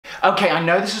Okay, I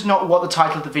know this is not what the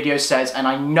title of the video says, and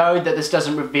I know that this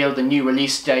doesn't reveal the new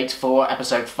release date for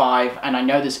episode 5, and I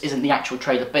know this isn't the actual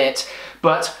trailer bit,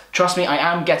 but trust me, I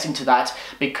am getting to that,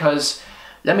 because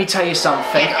let me tell you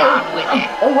something.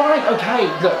 Alright, okay,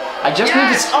 look, I just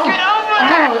need to... I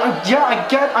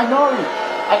know,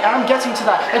 I am getting to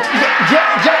that.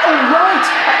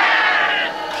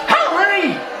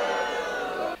 Alright!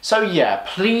 Hurry! So yeah,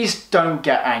 please don't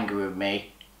get angry with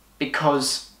me,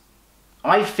 because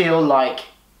I feel like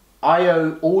I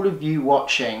owe all of you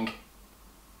watching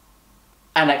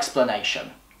an explanation.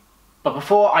 But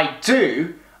before I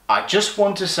do, I just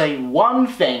want to say one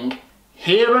thing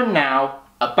here and now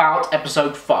about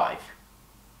episode 5.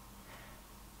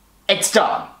 It's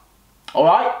done.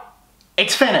 Alright?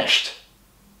 It's finished.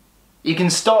 You can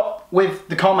stop with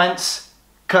the comments,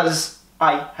 because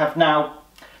I have now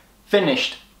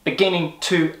finished beginning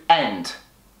to end.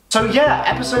 So yeah,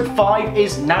 episode 5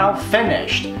 is now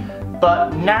finished, but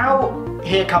now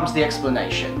here comes the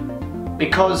explanation,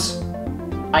 because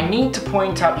I need to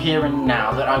point out here and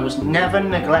now that I was never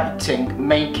neglecting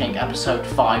making episode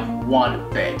 5 one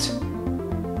bit,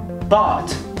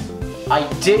 but I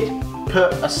did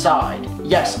put aside,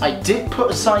 yes, I did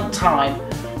put aside time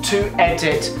to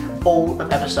edit all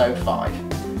of episode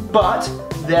 5, but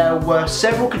there were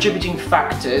several contributing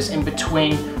factors in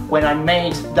between when I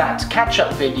made that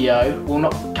catch-up video, well,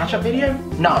 not catch-up video?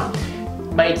 No,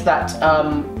 made that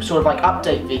sort of like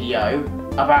update video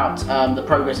about the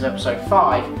progress of episode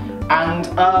 5, and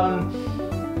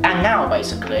now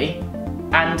basically,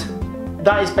 and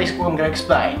that is basically what I'm going to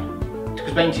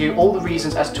explain to you all the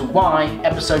reasons as to why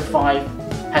episode 5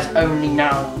 has only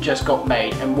now just got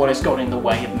made and what has got in the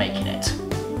way of making it.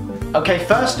 Okay,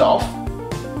 first off,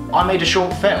 I made a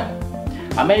short film.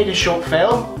 I made a short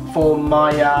film for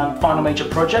my final major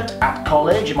project at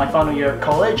college, in my final year at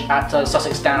college at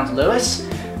Sussex Downs Lewis,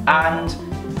 and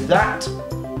that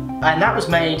was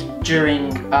made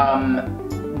during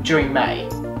May,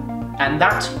 and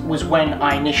that was when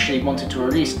I initially wanted to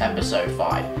release episode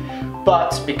 5.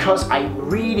 But because I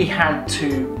really had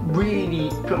to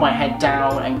put my head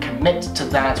down and commit to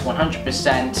that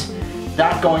 100%,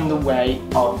 that got in the way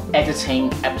of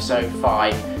editing episode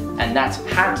 5. And that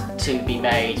had to be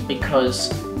made because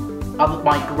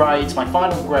my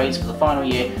final grades for the final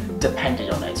year depended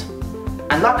on it.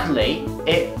 And luckily,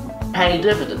 it paid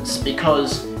dividends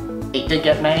because it did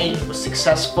get made, it was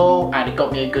successful, and it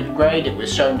got me a good grade. It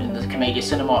was shown in the Commedia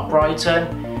Cinema at Brighton,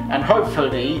 and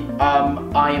hopefully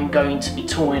I am going to be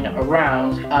touring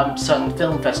around certain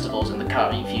film festivals in the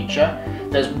coming future.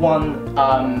 There's one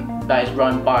that is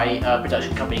run by a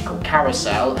production company called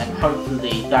Carousel, and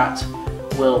hopefully that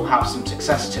will have some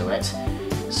success to it.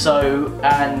 So,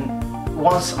 and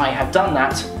once I have done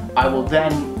that, I will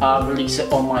then release it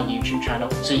on my YouTube channel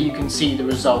so you can see the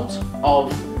result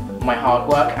of my hard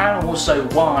work, and also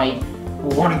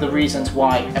one of the reasons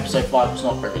why episode 5 was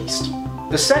not released.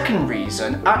 The second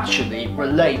reason actually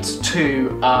relates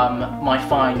to my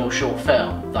final short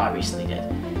film that I recently did,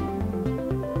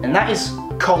 and that is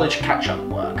college catch-up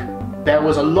work. There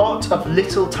was a lot of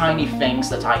little tiny things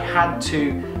that I had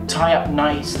to tie up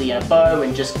nicely in a bow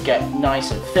and just get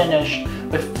nice and finished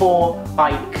before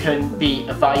I can be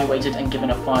evaluated and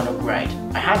given a final grade.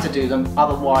 I had to do them,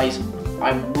 otherwise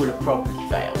I would have probably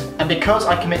failed. And because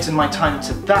I committed my time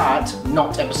to that,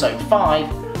 not episode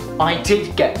 5, I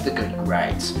did get the good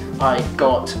grades. I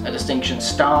got a distinction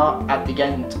star at the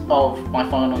end of my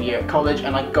final year at college,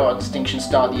 and I got a distinction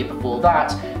star the year before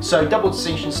that. So double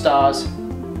distinction stars,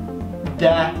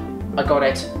 there I got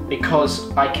it because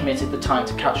I committed the time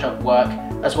to catch up work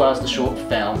as well as the short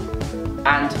film.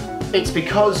 And it's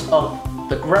because of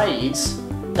the grades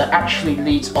that actually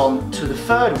leads on to the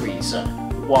third reason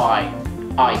why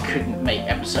I couldn't make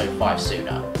episode 5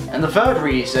 sooner. And the third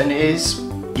reason is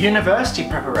university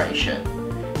preparation.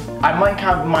 I might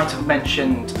have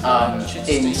mentioned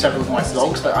in several of my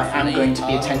vlogs that I am going to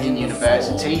be attending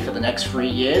university for the next 3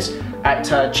 years at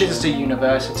Chichester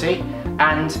University,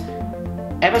 and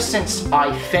ever since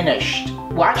I finished,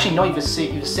 well actually not even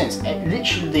since,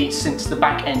 literally since the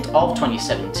back end of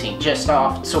 2017, just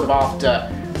after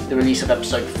the release of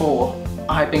episode 4,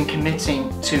 I've been committing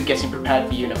to getting prepared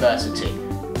for university.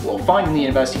 Well, finding the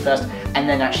university first and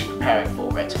then actually preparing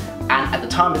for it. And at the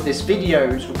time of this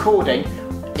video's recording,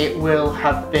 it will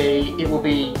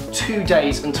be 2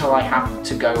 days until I have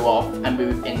to go off and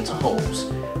move into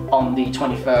halls on the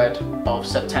 23rd of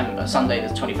September, Sunday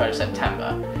the 23rd of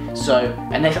September. So,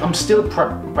 and then I'm still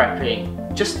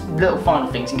prepping just little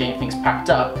final things and getting things packed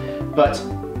up, but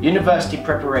university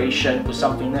preparation was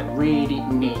something that really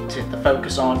needed the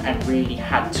focus on and really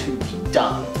had to be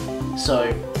done.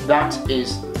 So that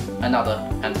is another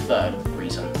and third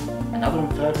reason. Another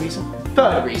and third reason?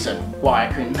 Third reason why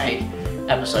I couldn't make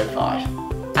episode 5.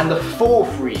 And the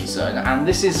fourth reason, and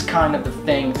this is kind of the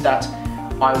thing that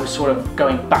I was sort of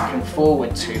going back and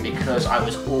forward to because I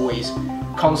was always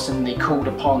constantly called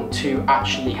upon to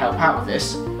actually help out with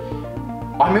this,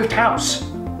 I moved house.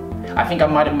 I think I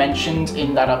might have mentioned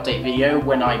in that update video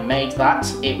when I made that,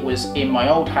 it was in my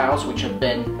old house, which had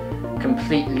been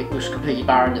completely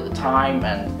barren at the time,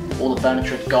 and all the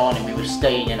furniture had gone, and we were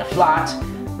staying in a flat.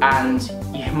 And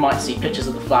you might see pictures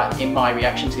of the flat in my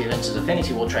reaction to the Avengers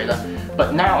Infinity War trailer.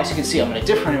 But now, as you can see, I'm in a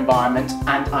different environment,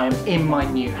 and I'm in my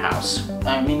new house.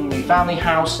 I'm in my new family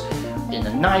house, in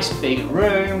a nice big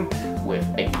room with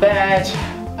a big bed,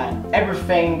 and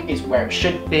everything is where it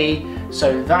should be.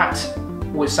 So that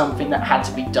was something that had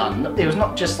to be done. It was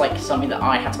not just like something that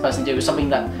I had to personally do, it was something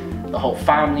that the whole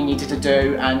family needed to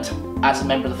do, and as a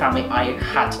member of the family I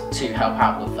had to help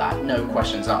out with that. No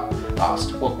questions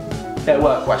asked. Well, there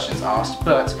were questions asked,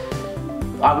 but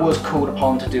I was called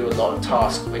upon to do a lot of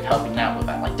tasks with helping out with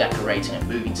that, like decorating and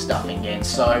moving stuff in.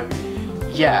 So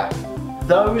yeah,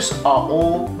 those are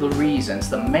all the reasons,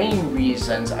 the main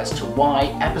reasons as to why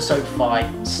episode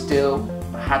 5 still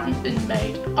hadn't been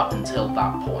made up until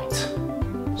that point.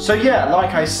 So yeah,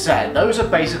 like I said, those are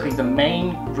basically the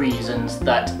main reasons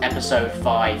that episode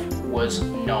 5 was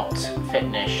not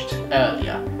finished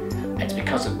earlier. It's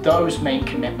because of those main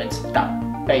commitments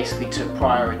that basically took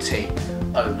priority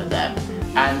over them.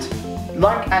 And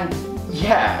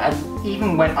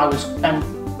even when I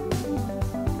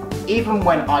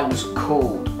was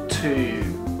called to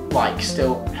like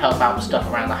still help out with stuff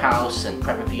around the house and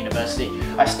prepping for university,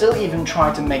 I still even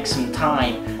tried to make some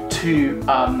time to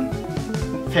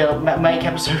make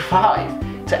episode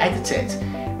 5, to edit it,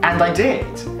 and I did.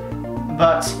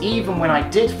 But even when I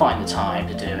did find the time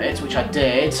to do it, which I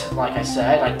did, like I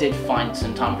said, I did find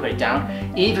some time to put it down,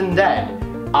 even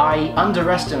then I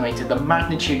underestimated the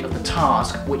magnitude of the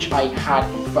task which I had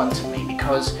in front of me,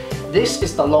 because this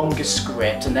is the longest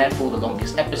script and therefore the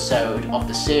longest episode of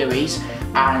the series,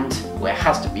 and well, it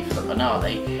has to be for the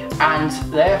finale, and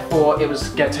therefore it was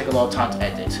going to take a lot of time to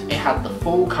edit. It had the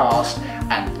full cast,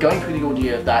 and going through the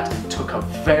audio of that took a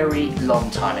very long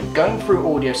time, and going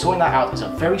through audio, sorting that out is a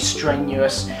very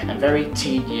strenuous and very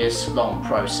tedious, long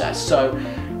process. So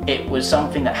it was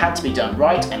something that had to be done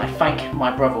right, and I thank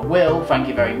my brother Will, thank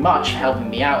you very much, for helping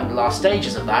me out in the last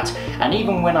stages of that. And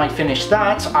even when I finished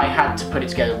that, I had to put it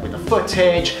together with the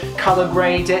footage, colour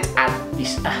grade it, add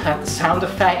the sound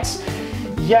effects.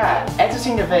 Yeah,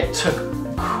 editing of it took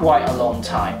quite a long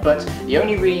time, but the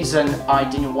only reason I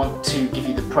didn't want to give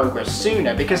you the progress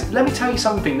sooner, because let me tell you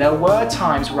something, there were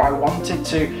times where I wanted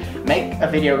to make a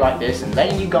video like this and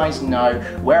letting you guys know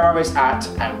where I was at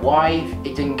and why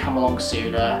it didn't come along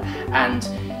sooner, and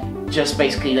just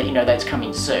basically let you know that it's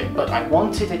coming soon. But I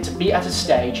wanted it to be at a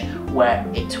stage where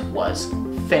it was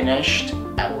finished,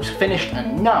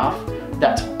 enough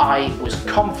that I was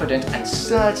confident and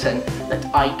certain that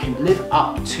I can live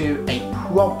up to a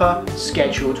proper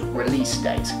scheduled release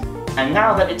date. And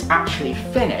now that it's actually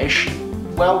finished,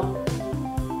 well,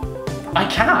 I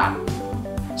can.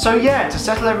 So yeah, to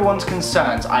settle everyone's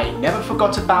concerns, I never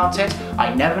forgot about it,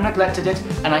 I never neglected it,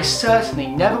 and I certainly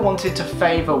never wanted to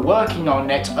favour working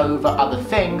on it over other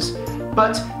things.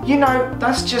 But, you know,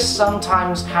 that's just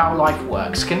sometimes how life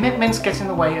works. Commitments get in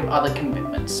the way of other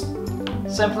commitments.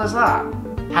 Simple as that.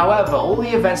 However, all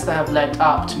the events that have led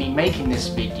up to me making this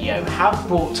video have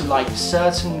brought to light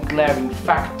certain glaring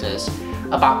factors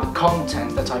about the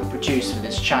content that I produce for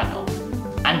this channel.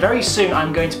 And very soon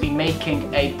I'm going to be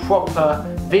making a proper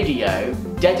video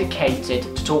dedicated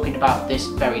to talking about this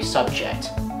very subject.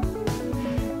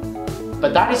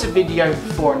 But that is a video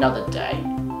for another day.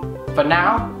 For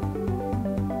now,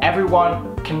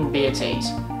 everyone can be at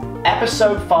ease.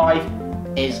 Episode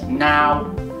 5 is now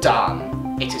done.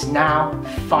 It is now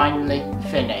finally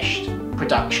finished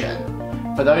production.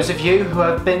 For those of you who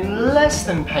have been less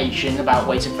than patient about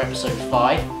waiting for episode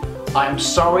 5, I am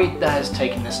sorry that has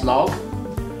taken this long.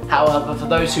 However, for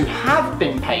those who have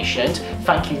been patient,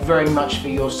 thank you very much for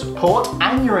your support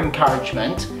and your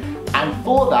encouragement, and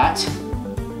for that,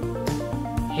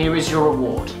 here is your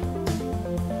reward.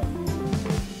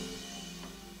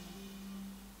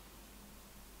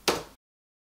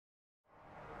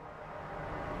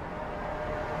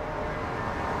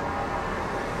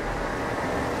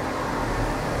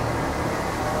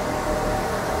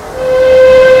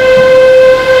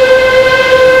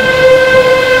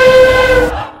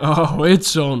 Oh,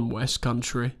 it's on, West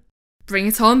Country. Bring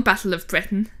it on, Battle of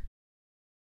Britain.